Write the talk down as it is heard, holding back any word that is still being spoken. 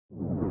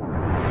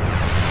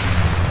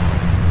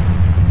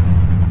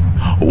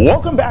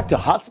Welcome back to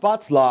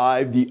Hotspots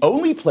Live, the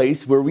only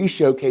place where we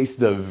showcase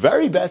the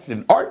very best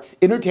in arts,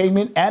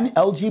 entertainment, and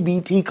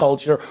LGBT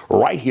culture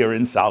right here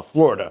in South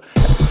Florida.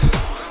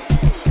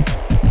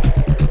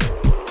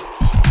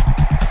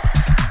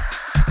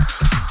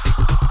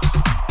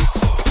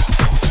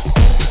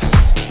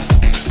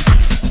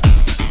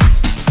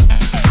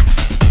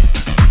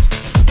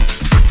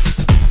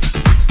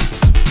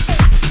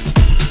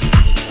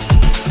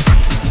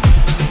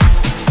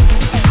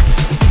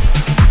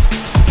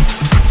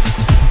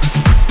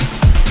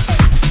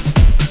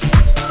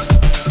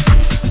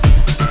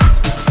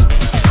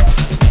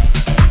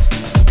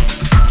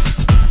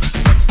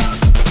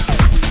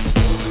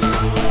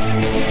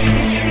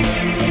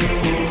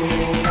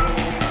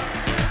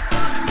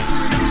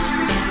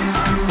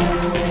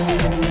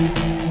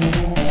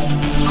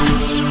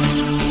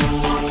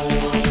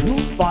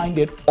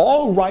 It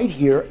all right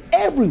here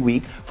every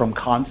week, from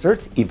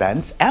concerts,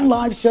 events, and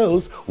live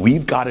shows.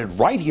 We've got it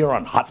right here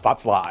on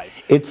Hotspots Live.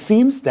 It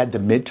seems that the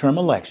midterm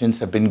elections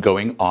have been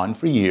going on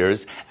for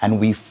years, and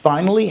we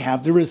finally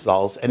have the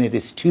results, and it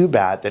is too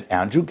bad that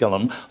Andrew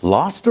Gillum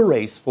lost the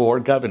race for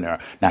governor.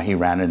 Now, he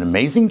ran an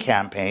amazing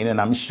campaign, and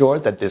I'm sure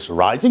that this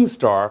rising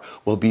star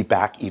will be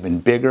back even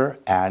bigger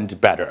and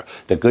better.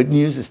 The good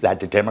news is that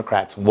the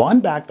Democrats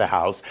won back the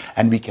House,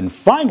 and we can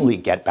finally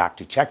get back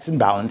to checks and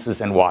balances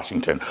in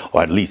Washington,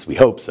 or at least we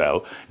hope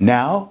so.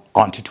 Now,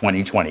 on to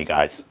 2020,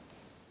 guys.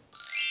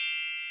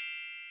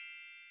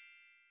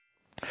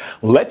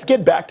 Let's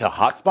get back to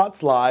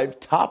Hotspots Live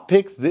top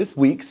picks this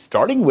week,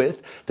 starting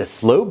with the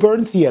Slow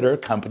Burn Theater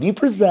Company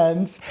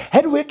presents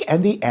Hedwig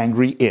and the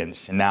Angry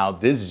Inch. Now,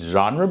 this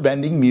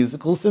genre-bending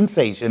musical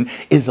sensation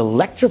is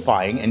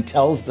electrifying and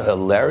tells the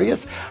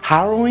hilarious,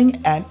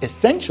 harrowing, and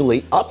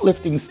essentially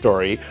uplifting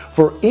story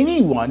for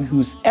anyone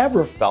who's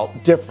ever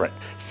felt different.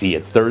 See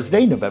it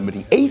Thursday, November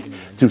the 8th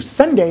through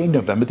Sunday,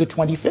 November the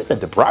 25th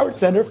at the Broward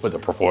Center for the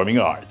Performing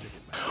Arts.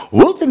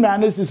 Wilton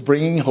Manors is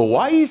bringing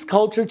Hawaii's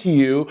culture to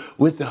you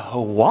with the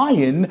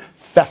Hawaiian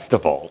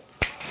Festival.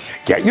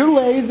 Get your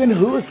leis and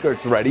hula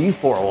skirts ready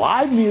for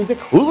live music,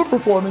 hula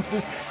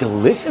performances,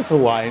 delicious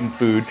Hawaiian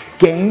food,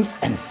 games,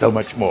 and so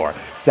much more.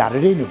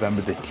 Saturday,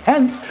 November the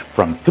 10th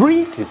from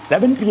 3 to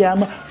 7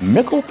 p.m.,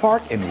 Mickle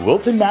Park in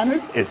Wilton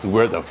Manors is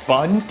where the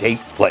fun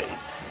takes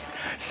place.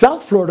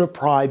 South Florida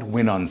Pride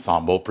Wind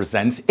Ensemble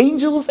presents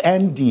Angels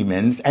and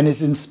Demons and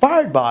is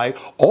inspired by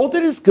all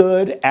that is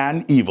good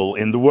and evil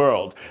in the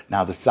world.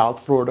 Now, the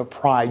South Florida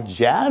Pride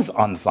Jazz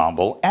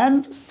Ensemble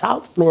and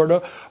South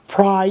Florida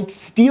Pride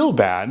Steel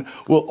Band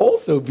will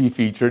also be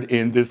featured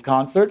in this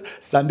concert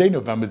Sunday,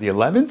 November the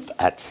 11th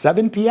at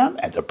 7 p.m.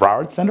 at the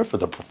Broward Center for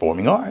the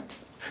Performing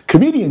Arts.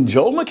 Comedian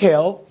Joel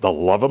McHale, the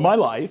love of my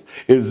life,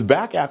 is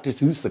back after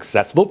 2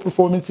 successful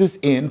performances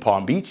in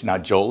Palm Beach. Now,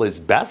 Joel is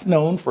best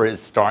known for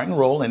his starring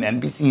role in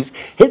NBC's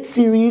hit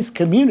series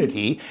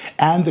Community,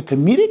 and the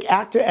comedic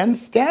actor and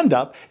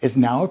stand-up is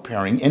now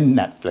appearing in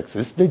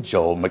Netflix's The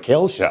Joel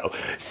McHale Show.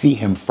 See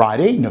him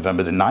Friday,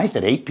 November the 9th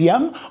at 8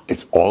 p.m.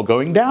 It's all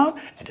going down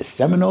at the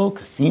Seminole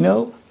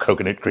Casino,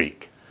 Coconut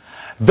Creek.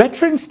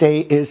 Veterans Day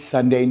is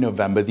Sunday,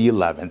 November the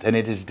 11th, and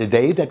it is the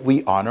day that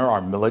we honor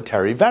our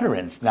military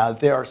veterans. Now,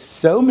 there are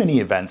so many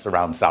events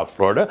around South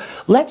Florida.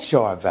 Let's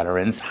show our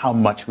veterans how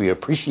much we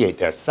appreciate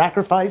their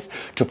sacrifice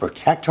to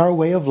protect our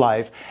way of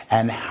life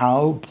and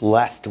how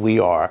blessed we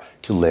are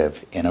to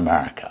live in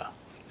America.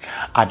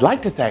 I'd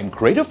like to thank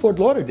Greater Fort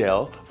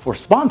Lauderdale for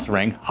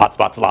sponsoring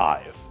Hotspots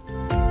Live.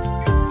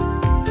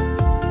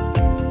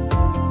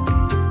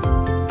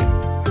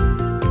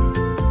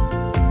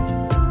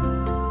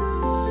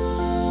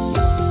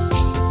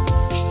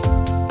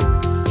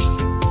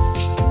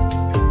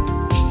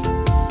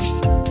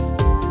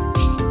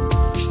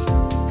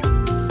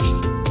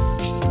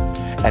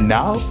 And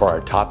now for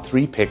our top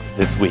 3 picks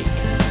this week.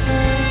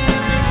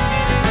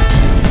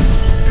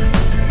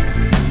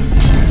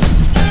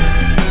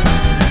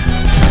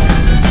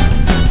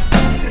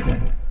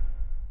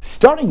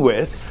 Starting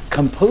with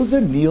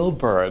composer Neil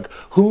Berg,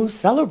 who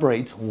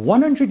celebrates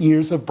 100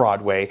 years of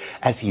Broadway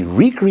as he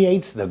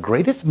recreates the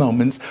greatest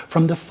moments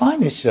from the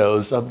finest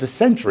shows of the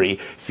century,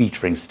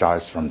 featuring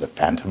stars from The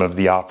Phantom of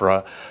the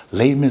Opera,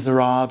 Les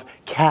Miserables,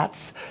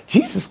 Cats,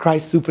 Jesus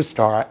Christ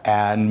Superstar,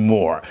 and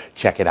more.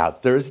 Check it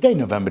out Thursday,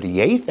 November the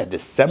 8th at the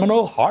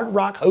Seminole Hard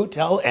Rock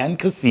Hotel and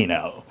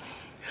Casino.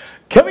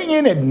 Coming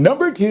in at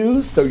number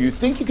 2, So You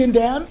Think You Can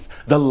Dance?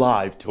 The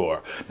Live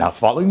Tour. Now,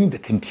 following the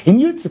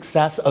continued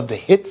success of the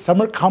hit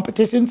summer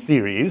competition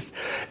series,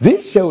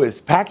 this show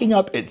is packing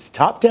up its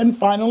top 10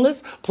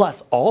 finalists,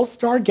 plus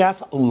all-star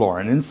guest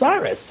Lauren and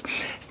Cyrus.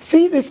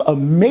 See this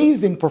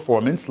amazing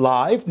performance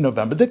live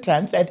November the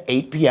 10th at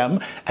 8 p.m.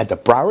 at the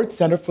Broward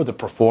Center for the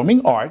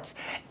Performing Arts,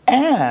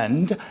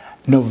 and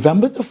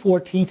November the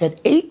 14th at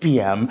 8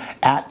 p.m.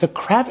 at the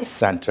Kravis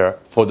Center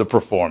for the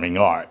Performing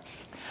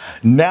Arts.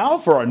 Now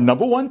for our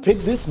number one pick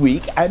this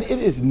week, and it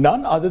is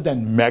none other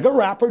than mega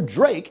rapper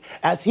Drake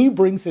as he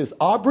brings his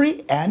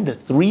Aubrey and the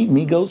Three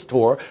Migos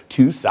tour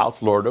to South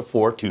Florida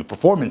for 2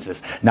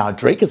 performances. Now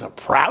Drake is a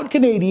proud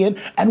Canadian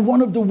and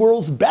one of the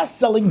world's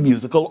best-selling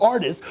musical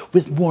artists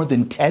with more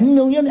than 10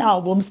 million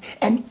albums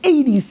and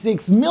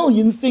 86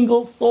 million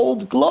singles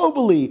sold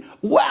globally.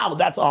 Wow,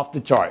 that's off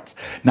the charts.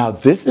 Now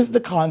this is the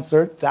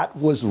concert that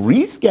was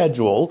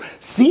rescheduled.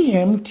 See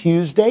him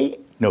Tuesday,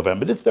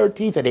 November the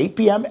 13th at 8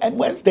 p.m. and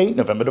Wednesday,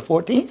 November the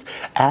 14th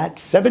at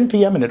 7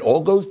 p.m. and it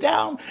all goes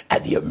down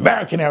at the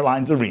American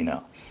Airlines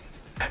Arena.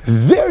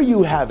 There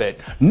you have it.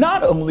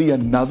 Not only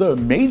another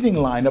amazing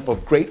lineup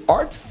of great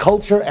arts,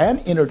 culture, and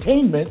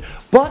entertainment,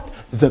 but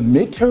the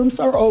midterms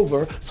are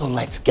over, so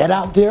let's get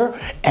out there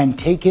and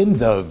take in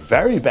the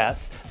very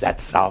best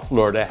that South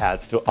Florida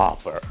has to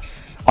offer.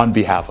 On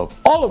behalf of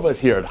all of us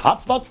here at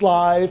Hotspots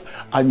Live,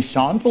 I'm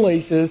Shawn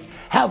Palacious.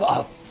 Have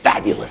a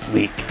fabulous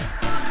week.